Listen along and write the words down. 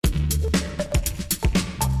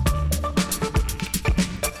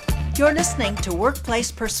You're listening to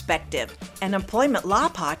Workplace Perspective, an employment law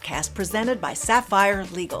podcast presented by Sapphire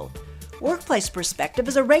Legal. Workplace Perspective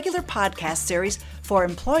is a regular podcast series for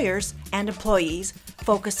employers and employees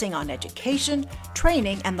focusing on education,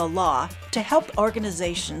 training, and the law to help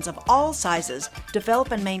organizations of all sizes develop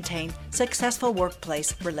and maintain successful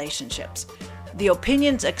workplace relationships. The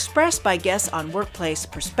opinions expressed by guests on Workplace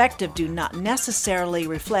Perspective do not necessarily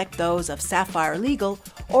reflect those of Sapphire Legal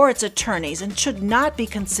or its attorneys and should not be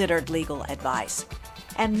considered legal advice.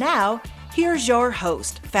 And now, here's your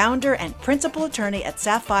host, founder and principal attorney at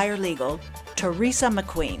Sapphire Legal, Teresa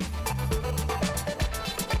McQueen.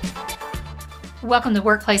 Welcome to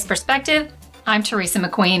Workplace Perspective. I'm Teresa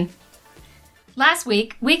McQueen. Last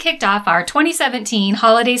week, we kicked off our 2017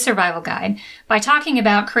 Holiday Survival Guide by talking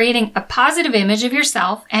about creating a positive image of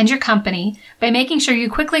yourself and your company by making sure you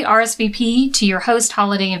quickly RSVP to your host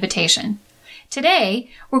holiday invitation. Today,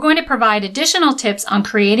 we're going to provide additional tips on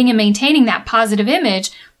creating and maintaining that positive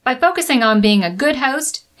image by focusing on being a good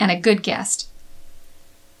host and a good guest.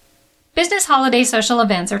 Business holiday social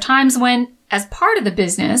events are times when, as part of the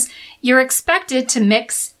business, you're expected to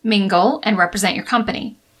mix, mingle, and represent your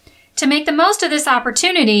company. To make the most of this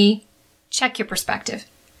opportunity, check your perspective.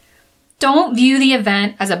 Don't view the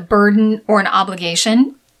event as a burden or an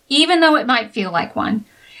obligation, even though it might feel like one.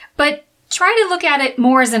 But try to look at it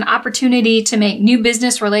more as an opportunity to make new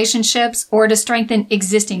business relationships or to strengthen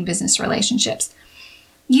existing business relationships.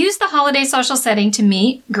 Use the holiday social setting to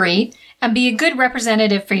meet, greet, and be a good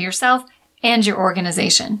representative for yourself and your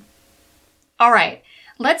organization. All right,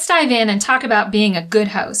 let's dive in and talk about being a good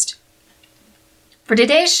host. For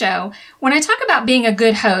today's show, when I talk about being a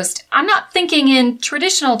good host, I'm not thinking in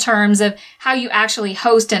traditional terms of how you actually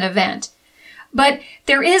host an event. But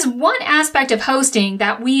there is one aspect of hosting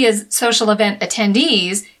that we as social event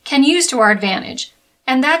attendees can use to our advantage.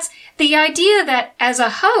 And that's the idea that as a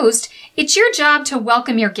host, it's your job to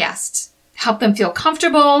welcome your guests, help them feel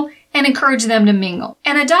comfortable, and encourage them to mingle.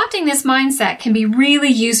 And adopting this mindset can be really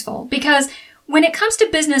useful because when it comes to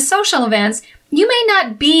business social events, you may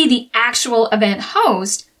not be the actual event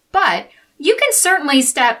host, but you can certainly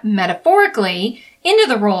step metaphorically into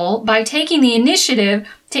the role by taking the initiative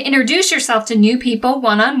to introduce yourself to new people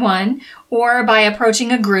one-on-one or by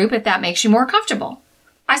approaching a group if that makes you more comfortable.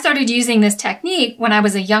 I started using this technique when I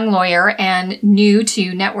was a young lawyer and new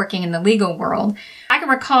to networking in the legal world. I can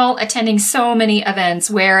recall attending so many events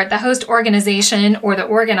where the host organization or the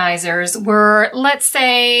organizers were, let's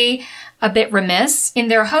say, a bit remiss in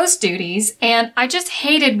their host duties, and I just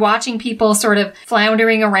hated watching people sort of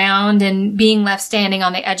floundering around and being left standing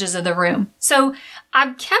on the edges of the room. So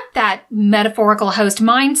I've kept that metaphorical host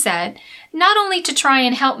mindset, not only to try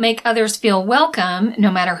and help make others feel welcome,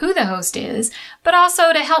 no matter who the host is, but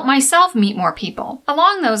also to help myself meet more people.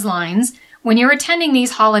 Along those lines, when you're attending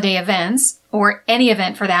these holiday events, or any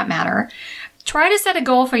event for that matter, try to set a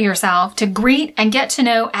goal for yourself to greet and get to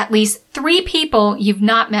know at least 3 people you've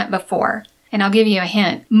not met before. And I'll give you a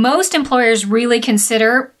hint. Most employers really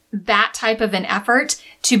consider that type of an effort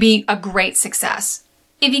to be a great success.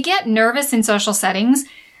 If you get nervous in social settings,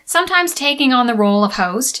 sometimes taking on the role of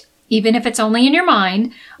host, even if it's only in your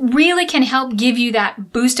mind, really can help give you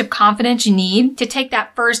that boost of confidence you need to take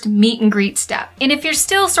that first meet and greet step. And if you're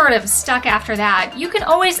still sort of stuck after that, you can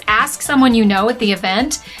always ask someone you know at the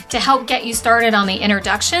event to help get you started on the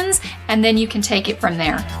introductions, and then you can take it from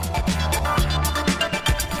there.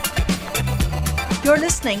 You're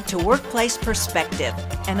listening to Workplace Perspective,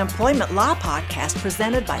 an employment law podcast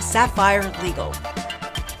presented by Sapphire Legal.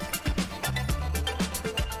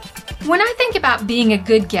 When I think about being a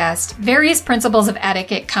good guest, various principles of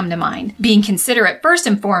etiquette come to mind. Being considerate first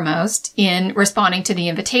and foremost in responding to the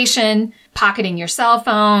invitation, pocketing your cell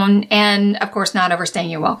phone, and of course not overstaying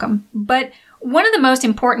your welcome. But one of the most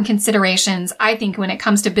important considerations, I think, when it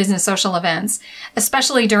comes to business social events,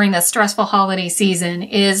 especially during the stressful holiday season,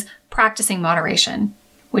 is practicing moderation,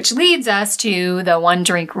 which leads us to the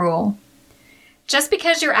 1-drink rule. Just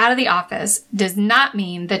because you're out of the office does not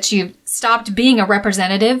mean that you've stopped being a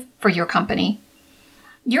representative for your company.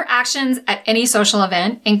 Your actions at any social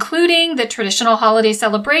event, including the traditional holiday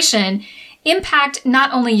celebration, impact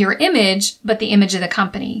not only your image, but the image of the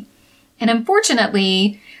company. And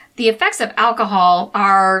unfortunately, the effects of alcohol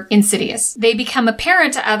are insidious. They become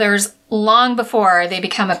apparent to others long before they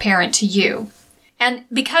become apparent to you. And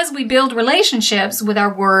because we build relationships with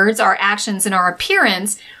our words, our actions, and our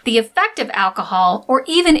appearance, the effect of alcohol, or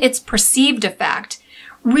even its perceived effect,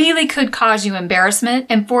 really could cause you embarrassment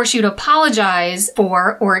and force you to apologize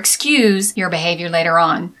for or excuse your behavior later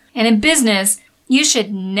on. And in business, you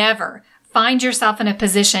should never find yourself in a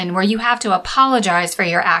position where you have to apologize for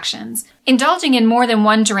your actions. Indulging in more than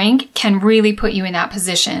one drink can really put you in that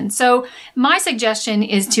position. So my suggestion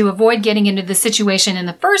is to avoid getting into the situation in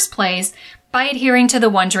the first place by adhering to the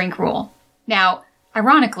one drink rule. Now,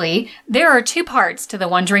 ironically, there are 2 parts to the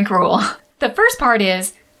one drink rule. The first part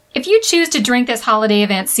is, if you choose to drink this holiday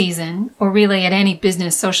event season, or really at any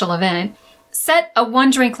business social event, set a one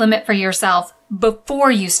drink limit for yourself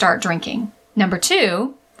before you start drinking. Number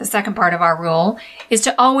 2, the second part of our rule, is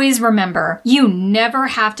to always remember you never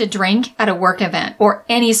have to drink at a work event or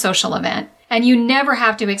any social event, and you never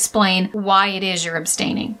have to explain why it is you're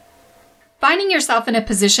abstaining. Finding yourself in a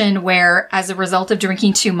position where, as a result of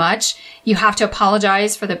drinking too much, you have to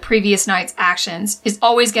apologize for the previous night's actions is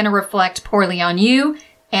always going to reflect poorly on you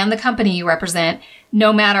and the company you represent,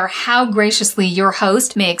 no matter how graciously your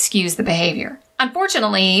host may excuse the behavior.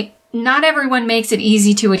 Unfortunately, not everyone makes it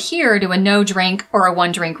easy to adhere to a no drink or a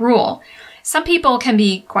one drink rule. Some people can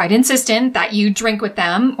be quite insistent that you drink with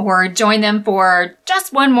them or join them for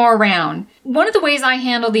just one more round. One of the ways I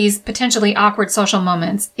handle these potentially awkward social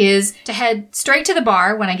moments is to head straight to the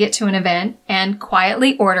bar when I get to an event and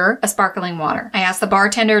quietly order a sparkling water. I ask the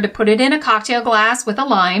bartender to put it in a cocktail glass with a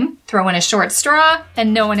lime, throw in a short straw,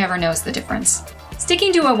 and no one ever knows the difference.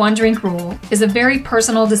 Sticking to a one drink rule is a very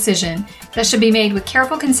personal decision that should be made with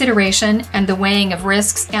careful consideration and the weighing of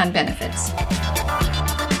risks and benefits.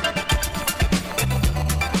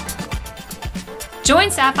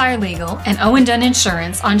 Join Sapphire Legal and Owen Dunn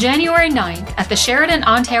Insurance on January 9th at the Sheraton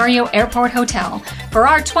Ontario Airport Hotel for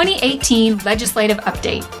our 2018 legislative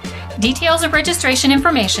update. Details of registration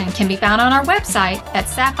information can be found on our website at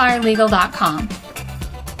sapphirelegal.com.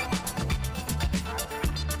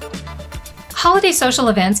 Holiday social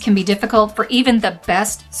events can be difficult for even the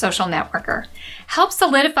best social networker. Help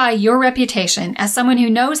solidify your reputation as someone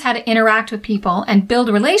who knows how to interact with people and build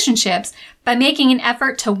relationships by making an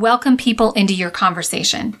effort to welcome people into your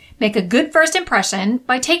conversation. Make a good first impression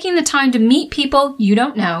by taking the time to meet people you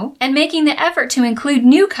don't know and making the effort to include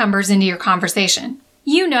newcomers into your conversation.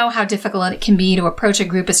 You know how difficult it can be to approach a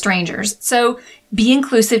group of strangers, so be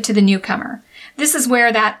inclusive to the newcomer. This is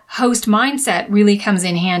where that host mindset really comes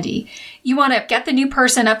in handy. You want to get the new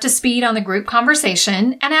person up to speed on the group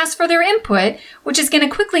conversation and ask for their input, which is going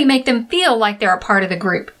to quickly make them feel like they're a part of the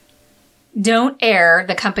group. Don't air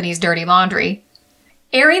the company's dirty laundry.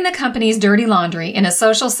 Airing the company's dirty laundry in a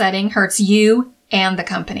social setting hurts you and the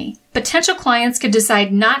company. Potential clients could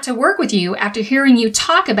decide not to work with you after hearing you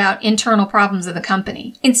talk about internal problems of the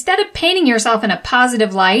company. Instead of painting yourself in a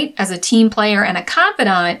positive light as a team player and a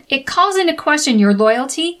confidant, it calls into question your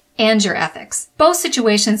loyalty and your ethics. Both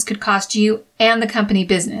situations could cost you and the company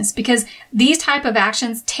business because these type of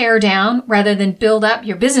actions tear down rather than build up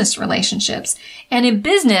your business relationships. And in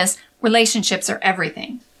business, relationships are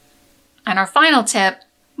everything. And our final tip,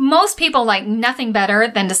 most people like nothing better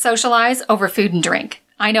than to socialize over food and drink.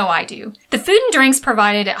 I know I do. The food and drinks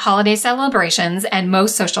provided at holiday celebrations and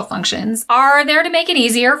most social functions are there to make it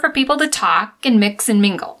easier for people to talk and mix and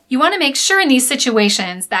mingle. You want to make sure in these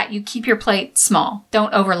situations that you keep your plate small.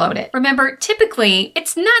 Don't overload it. Remember, typically,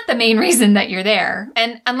 it's not the main reason that you're there.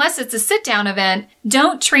 And unless it's a sit-down event,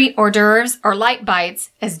 don't treat hors d'oeuvres or light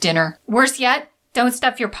bites as dinner. Worse yet, don't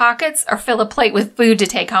stuff your pockets or fill a plate with food to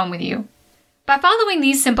take home with you. By following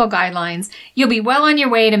these simple guidelines, you'll be well on your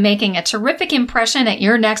way to making a terrific impression at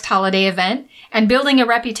your next holiday event and building a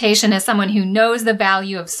reputation as someone who knows the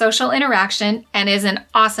value of social interaction and is an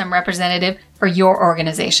awesome representative for your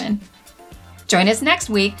organization. Join us next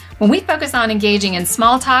week when we focus on engaging in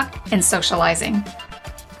small talk and socializing.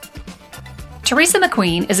 Teresa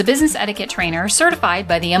McQueen is a business etiquette trainer certified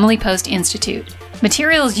by the Emily Post Institute.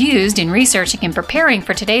 Materials used in researching and preparing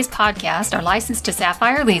for today's podcast are licensed to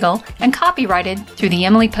Sapphire Legal and copyrighted through the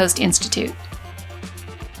Emily Post Institute.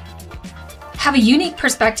 Have a unique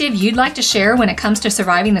perspective you'd like to share when it comes to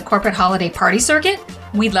surviving the corporate holiday party circuit?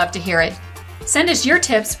 We'd love to hear it. Send us your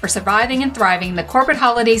tips for surviving and thriving the corporate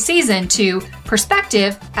holiday season to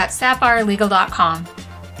perspective@sapphirelegal.com.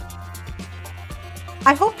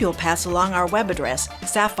 I hope you'll pass along our web address,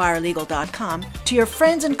 sapphirelegal.com, to your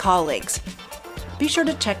friends and colleagues. Be sure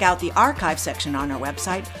to check out the archive section on our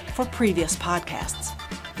website for previous podcasts.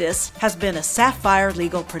 This has been a Sapphire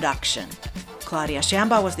Legal production. Claudia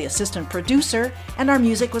Shamba was the assistant producer, and our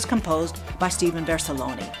music was composed by Stephen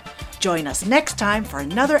Versaloni. Join us next time for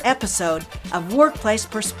another episode of Workplace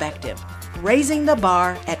Perspective, raising the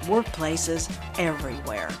bar at workplaces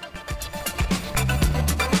everywhere.